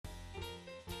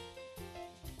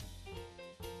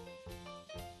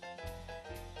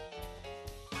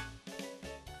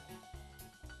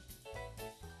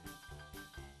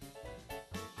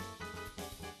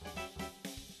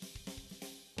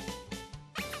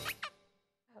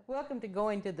Welcome to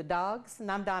Going to the Dogs,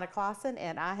 and I'm Donna Clawson,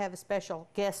 and I have a special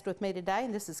guest with me today,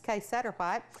 and this is Kay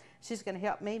Satterwhite. She's going to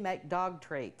help me make dog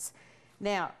treats.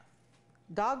 Now,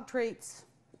 dog treats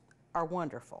are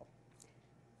wonderful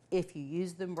if you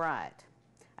use them right.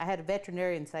 I had a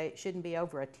veterinarian say it shouldn't be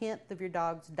over 1/10 of your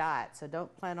dog's diet, so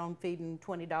don't plan on feeding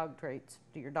 20 dog treats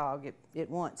to your dog at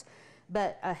once.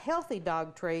 But a healthy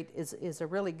dog treat is a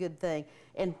really good thing.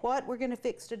 And what we're going to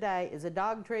fix today is a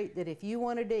dog treat that if you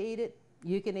wanted to eat it,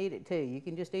 you can eat it too. You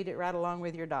can just eat it right along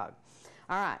with your dog.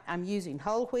 All right, I'm using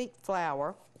whole wheat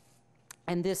flour,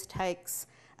 and this takes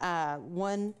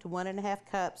 1 to 1.5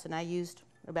 cups, and I used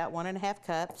about 1.5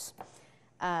 cups.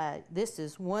 This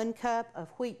is 1 cup of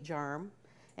wheat germ,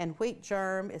 and wheat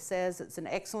germ, it says it's an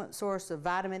excellent source of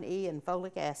vitamin E and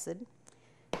folic acid.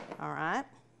 All right,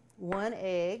 1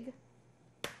 egg.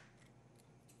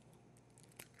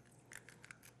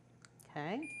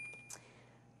 Okay.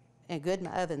 And good,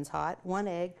 my oven's hot. 1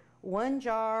 egg, 1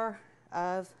 jar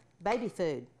of baby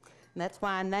food. And that's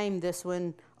why I named this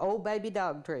one Old Baby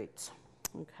Dog Treats.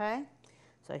 Okay,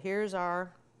 so here's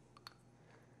our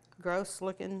gross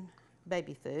looking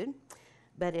baby food,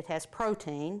 but it has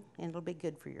protein and it'll be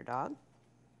good for your dog.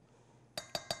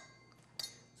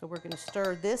 So we're going to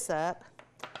stir this up,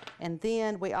 and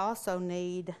then we also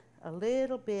need a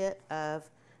little bit of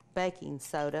baking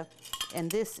soda, and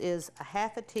this is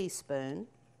 1/2 teaspoon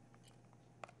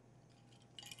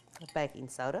of baking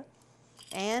soda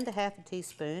and 1/2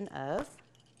 teaspoon of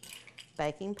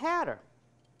baking powder.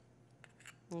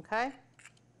 Okay?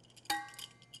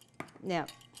 Now,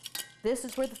 this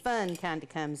is where the fun kind of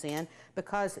comes in,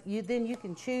 because then you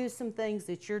can choose some things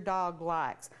that your dog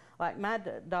likes. Like my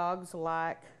dogs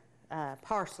like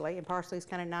parsley, and parsley is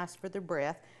kind of nice for their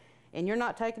breath. And you're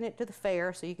not taking it to the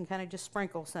fair, so you can kind of just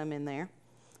sprinkle some in there.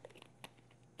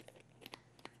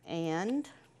 And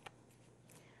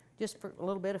just for a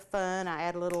little bit of fun, I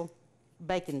add a little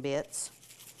bacon bits.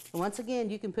 And once again,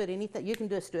 you can put anything, you can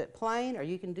just do it plain, or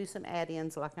you can do some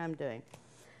add-ins like I'm doing.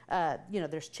 You know,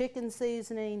 there's chicken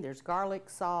seasoning, there's garlic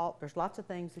salt, there's lots of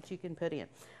things that you can put in.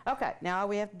 Okay, now all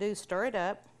we have to do is stir it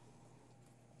up.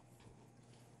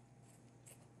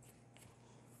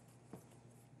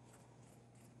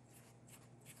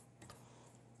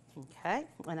 Okay,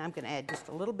 and I'm going to add just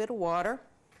a little bit of water.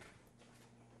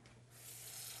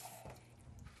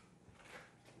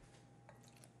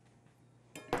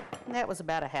 And that was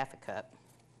about 1/2 cup.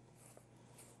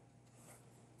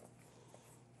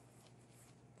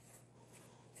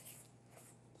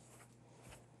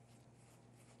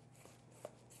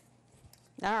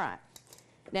 All right,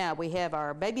 now we have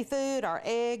our baby food, our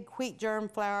egg, wheat germ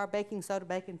flour, baking soda,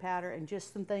 baking powder, and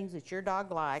just some things that your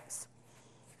dog likes.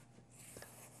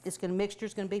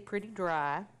 Mixture's going to be pretty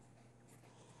dry.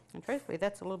 And truthfully,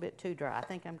 that's a little bit too dry. I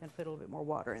think I'm going to put a little bit more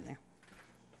water in there.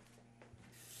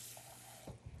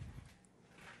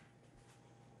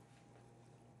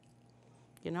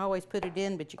 You can always put it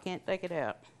in, but you can't take it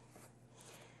out.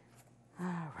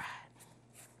 All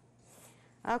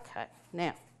right. Okay,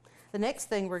 now, the next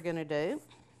thing we're going to do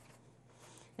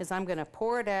is I'm going to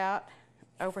pour it out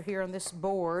over here on this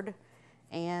board,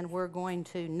 and we're going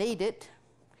to knead it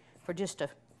for just a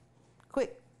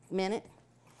quick minute.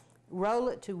 Roll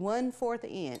it to 1/4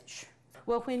 inch.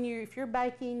 Well, if you're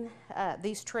baking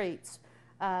these treats,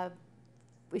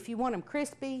 if you want them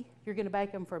crispy, you're going to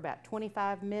bake them for about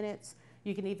 25 minutes.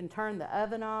 You can even turn the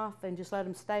oven off and just let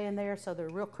them stay in there so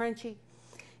they're real crunchy.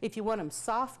 If you want them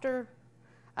softer,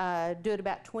 do it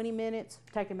about 20 minutes,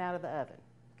 take them out of the oven.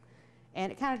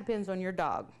 And it kind of depends on your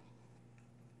dog.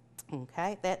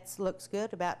 Okay, that looks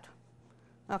good.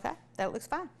 Okay, that looks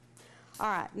fine.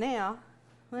 All right, now,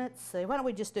 let's see. Why don't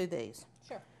we just do these?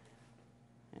 Sure.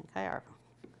 Okay,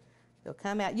 they'll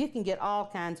come out. You can get all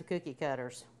kinds of cookie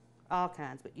cutters, all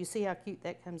kinds, but you see how cute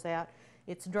that comes out?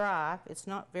 It's dry, it's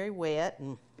not very wet,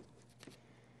 and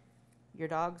your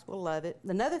dogs will love it.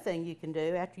 Another thing you can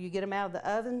do after you get them out of the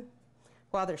oven,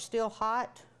 while they're still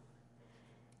hot,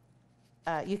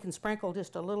 you can sprinkle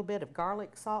just a little bit of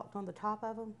garlic salt on the top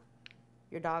of them.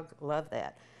 Your dogs love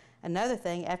that. Another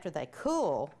thing, after they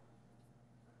cool,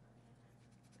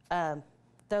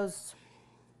 those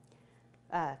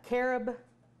carob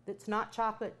that's not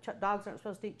chocolate, dogs aren't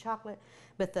supposed to eat chocolate,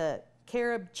 but the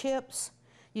carob chips,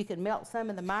 you can melt some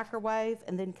in the microwave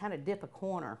and then kind of dip a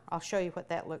corner. I'll show you what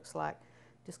that looks like.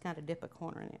 Just kind of dip a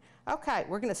corner in it. Okay,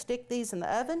 we're going to stick these in the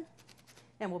oven,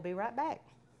 and we'll be right back.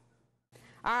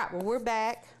 All right, well, we're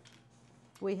back.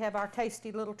 We have our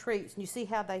tasty little treats, and you see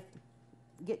how they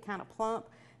get kind of plump.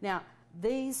 Now,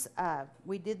 these,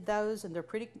 we did those, and they're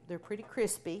pretty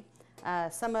crispy.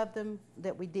 Some of them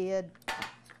that we did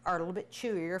are a little bit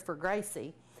chewier for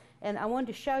Gracie. And I wanted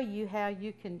to show you how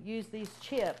you can use these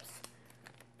chips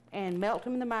and melt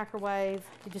them in the microwave.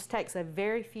 It just takes a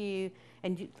very few,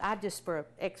 and I just, for an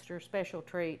extra special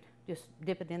treat, just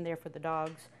dip it in there for the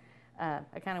dogs.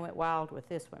 I kind of went wild with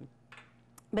this one.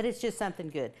 But it's just something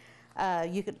good.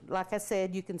 You could, like I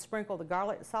said, you can sprinkle the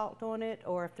garlic salt on it,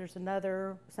 or if there's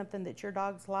something that your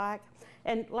dogs like.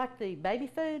 And like the baby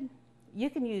food, you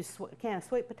can use a can of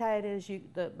sweet potatoes,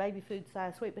 the baby food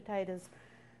size sweet potatoes.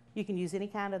 You can use any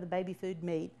kind of the baby food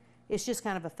meat. It's just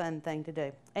kind of a fun thing to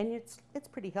do. And it's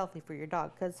pretty healthy for your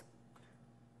dog because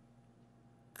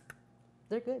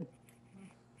they're good.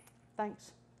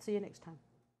 Thanks. See you next time.